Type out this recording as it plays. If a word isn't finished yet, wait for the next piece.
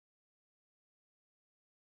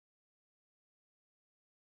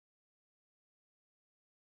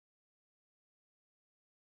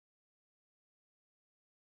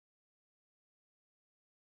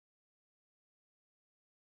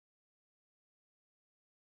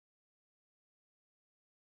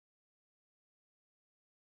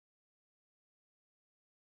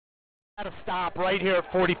to stop right here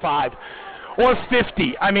at 45 or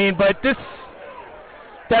 50. I mean, but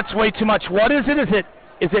that's way too much. What is it?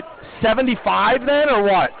 Is it 75 then, or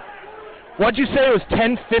what? What'd you say it was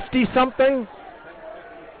 1050 something?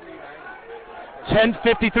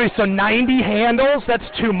 1053. So 90 handles? That's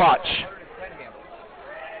too much.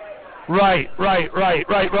 Right.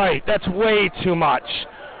 That's way too much.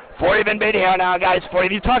 4 even bid here now, guys.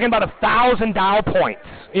 40. You're talking about 1,000 Dow points.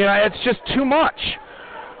 You know, it's just too much.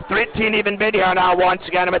 13 even bid here now. Once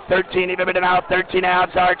again, I'm at 13 even bid now. 13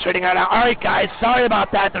 halves are trading right now. All right, guys. Sorry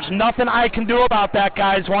about that. There's nothing I can do about that,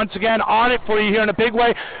 guys. Once again, on it for you here in a big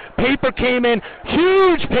way. Paper came in.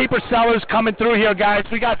 Huge paper sellers coming through here, guys.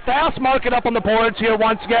 We got fast market up on the boards here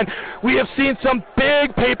once again. We have seen some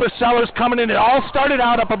big paper sellers coming in. It all started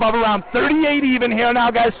out up above around 38 even here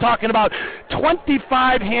now, guys. Talking about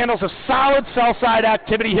 25 handles of solid sell-side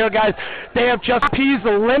activity here, guys. They have just P's.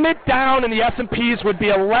 The limit down in the S&Ps would be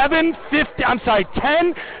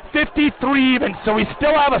 1053 even. So we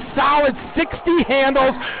still have a solid 60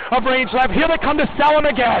 handles of range left. Here they come to sell them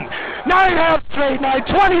again. 9 halves trade, 9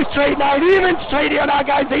 20s trade, 9 evens trade here now,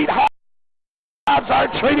 guys. 8 halves are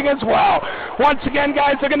trading as well. Once again,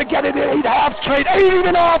 guys, they're going to get it in 8 halves trade, 8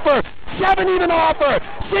 even offer, 7 even offer,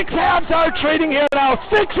 6 halves are trading here now,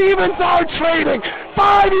 6 evens are trading,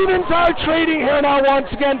 5 evens are trading here now.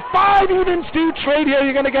 Once again, 5 evens do trade here.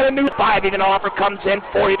 You're going to get a new 5 even offer comes in,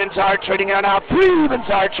 4 evens are trading here now, 3 evens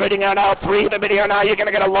are trading here now, 3 even bid here now. You're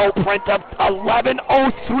going to get a low print of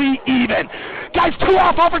 1103 even. Guys, 2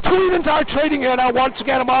 half offer, 2 evens are trading here now. Once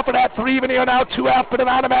again, I'm offered at 3 even here now, 2 half, but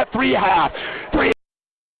I'm at 3 half. 3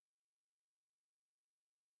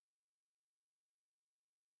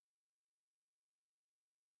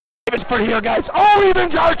 for here, guys. All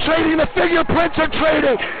evens are trading. The figure prints are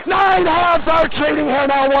trading. 9 halves are trading here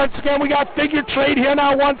now. Once again, we got figure trade here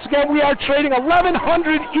now. Once again, we are trading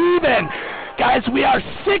 1100 even. Guys, we are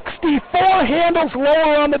 64 handles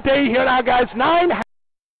lower on the day here now, guys. 9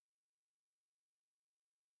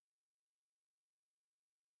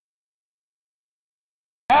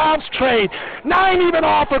 halves trade. 9 even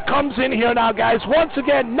offer comes in here now, guys. Once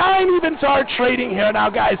again, 9 evens are trading here now,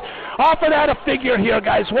 guys. Offered at a figure here,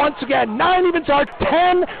 guys. Once again, 9 evens are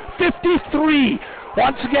 1053.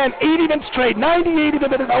 Once again, 8 evens trade. 98 even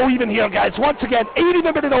bid at O even here, guys. Once again, 8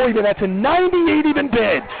 even bid at O even. That's a 98 even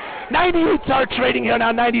bid. 98s are trading here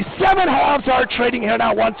now. 97 halves are trading here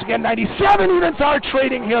now. Once again, 97 evens are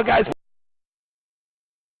trading here, guys.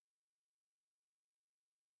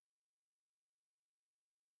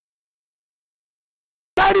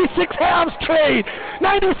 96 halves trade,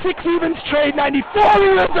 96 evens trade, 94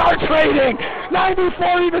 evens are trading,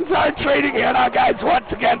 94 evens are trading here now, guys. Once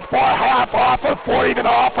again, 4 half offer, 4 even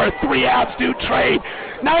offer, 3 halves do trade,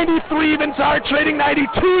 93 evens are trading,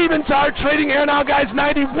 92 evens are trading here now, guys.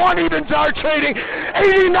 91 evens are trading,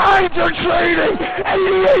 89s are trading,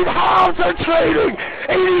 88 halves are trading,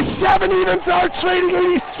 87 evens are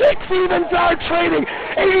trading, 86 evens are trading,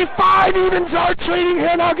 85 evens are trading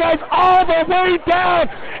here now, guys, all the way down.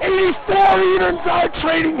 84 evens are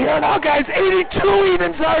trading here now, guys. 82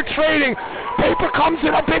 evens are trading. Paper comes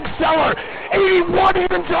in a big seller. 81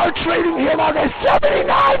 evens are trading here now, guys.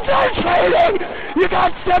 79s are trading. You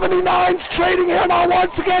got 79s trading here now.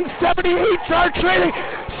 Once again, 78s are trading.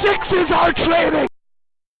 6s are trading.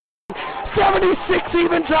 76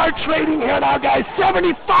 evens are trading here now, guys.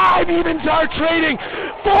 75 evens are trading.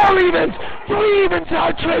 4 evens. 3 evens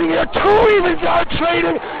are trading here. 2 evens are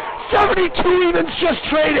trading. 72 evens just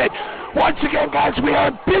traded. Once again, guys, we are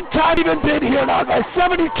big time even bid here now, guys.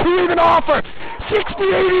 72 even offer.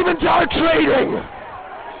 68 evens are trading.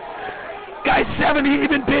 Guys, 70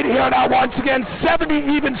 even bid here now. Once again,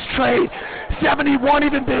 70 evens trade. 71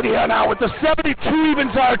 even bid here now with the 72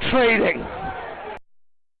 evens are trading.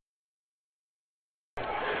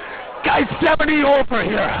 Guys, 70 over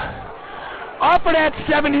here. Offered at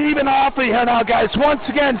 70 even offer here now, guys. Once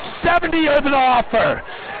again, 70 even offer.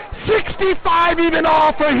 65 even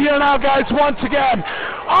offer here now, guys. Once again,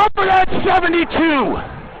 offered at 72.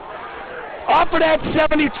 Offered at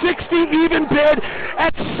 70, 60 even bid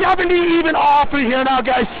at 70 even offer here now,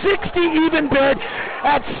 guys. 60 even bid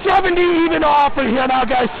at 70 even offer here now,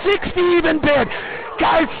 guys. 60 even bid.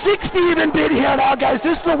 Guys, 60 even bid here now, guys.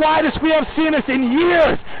 This is the widest we have seen this in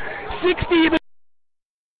years. 60 even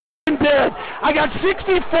bid. I got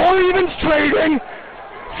 64 evens trading.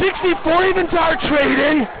 64 evens are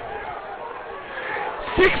trading.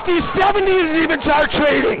 70 evens are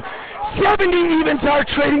trading. 70 evens are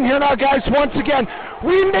trading here now, guys. Once again,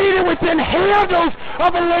 we made it within handles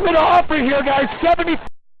of a limit offer here, guys.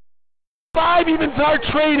 75 evens are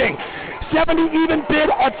trading. 70 even bid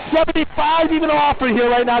at 75 even offer here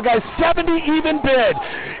right now, guys. 70 even bid.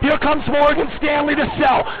 Here comes Morgan Stanley to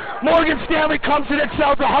sell. Morgan Stanley comes in and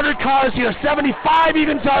sells 100 cars here. 75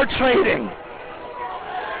 evens are trading.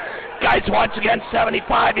 Guys, once again,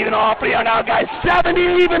 75 even offer here now, guys. 70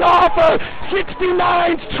 even offer.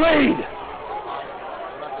 69's trade.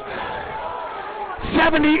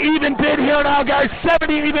 70 even bid here now, guys.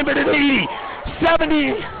 70 even bid at 80.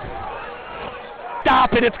 70.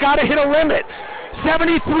 Stop it. It's got to hit a limit.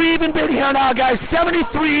 73 even bid here now, guys.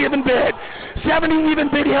 73 even bid. 70 even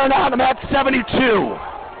bid here now, and I'm at 72.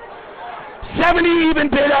 70 even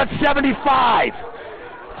bid at 75.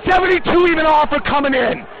 72 even offer coming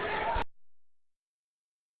in.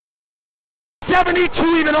 72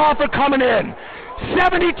 even offer coming in.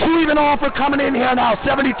 72 even offer coming in here now.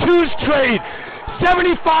 72's trade.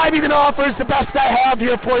 75 even offer is the best I have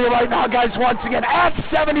here for you right now, guys, once again, at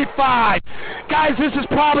 75. Guys, this is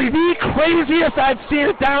probably the craziest I've seen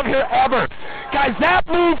it down here ever. Guys, that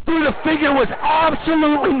move through the figure was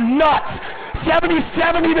absolutely nuts.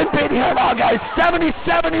 77 even bid here now, guys. 77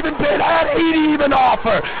 even bid at 80 even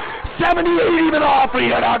offer. 78 even offer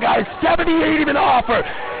here now, guys. 78 even offer.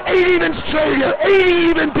 80 even trade here.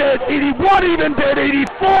 80 even bid. 81 even bid.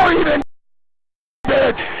 84 even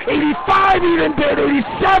bid. 85 even bid.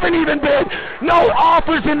 87 even bid. No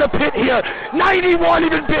offers in the pit here. 91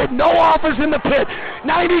 even bid. No offers in the pit.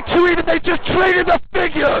 92 even. They just traded the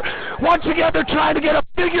figure. Once again, they're trying to get a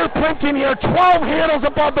figure print in here. 12 handles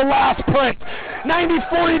above the last print.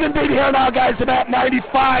 94 even bid here now, guys. I'm at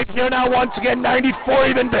 95 here now. Once again, 94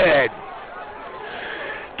 even bid.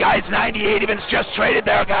 Guys, 98 evens just traded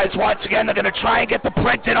there, guys. Once again, they're going to try and get the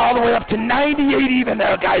print in all the way up to 98 even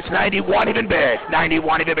there, guys. 91 even bid.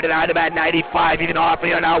 91 even bid, and I'm at 95 even offer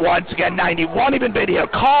here now. Once again, 91 even bid here.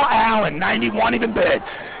 Call Allen, 91 even bid.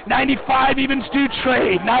 95 evens do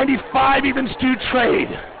trade. 95 evens do trade.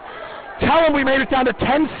 Tell them we made it down to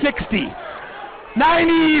 1060.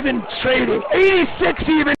 90 even trading. 86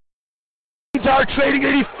 evens are trading.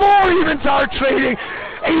 84 evens are trading.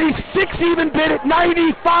 86 even bid at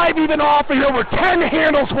 95 even offer here. We're 10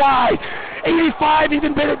 handles wide. 85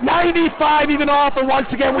 even bid at 95 even offer. Once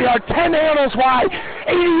again, we are 10 handles wide.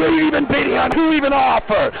 88 even bidding on 2 even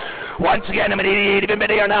offer. Once again, I'm at 88 even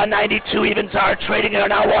bidding here now. 92 evens are trading here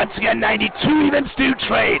now. Once again, 92 evens do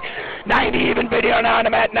trade. 90 even bid here now, and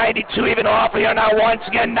I'm at 92 even offer here now. Once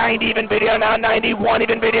again, 90 even bid here now. 91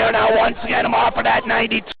 even bid here now. Once again, I'm offered at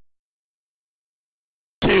 92.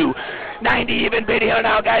 90 even bid here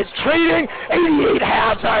now, guys. Trading. 88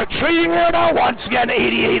 halves are trading here now. Once again,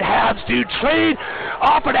 88 halves do trade.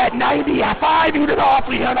 Offered at 95 even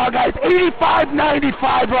offer here now, guys.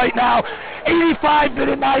 85.95 right now. 85 bid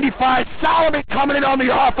at 95. Solomon coming in on the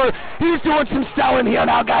offer. He's doing some selling here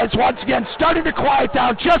now, guys. Once again, starting to quiet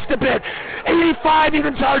down just a bit. 85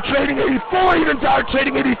 evens are trading. 84 evens are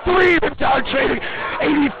trading. 83 evens are trading.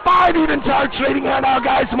 85 evens are trading here now,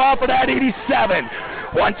 guys. I'm offered at 87.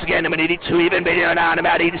 Once again, I'm at 82 even bid here now, and I'm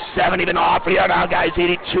at 87 even offer here now, guys.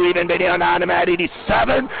 82 even bid here now, and I'm at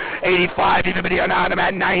 87. 85 even bid here now, and I'm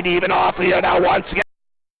at 90 even offer here now. Once again,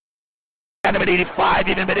 I'm at 85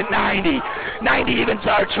 even bid at 90. 90 evens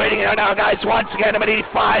are trading here now, guys. Once again, I'm at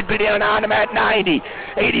 85 bid here now, and I'm at 90.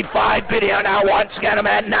 85 bid here now. Once again, I'm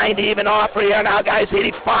at 90 even offer here now, guys.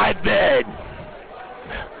 85 bid.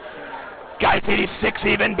 Guys, 86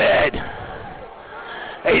 even bid.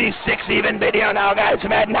 86 even bid here now, guys.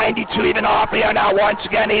 I'm at 92 even offer here now. Once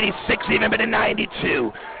again, 86 even bid at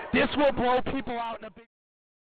 92. This will blow people out in a big...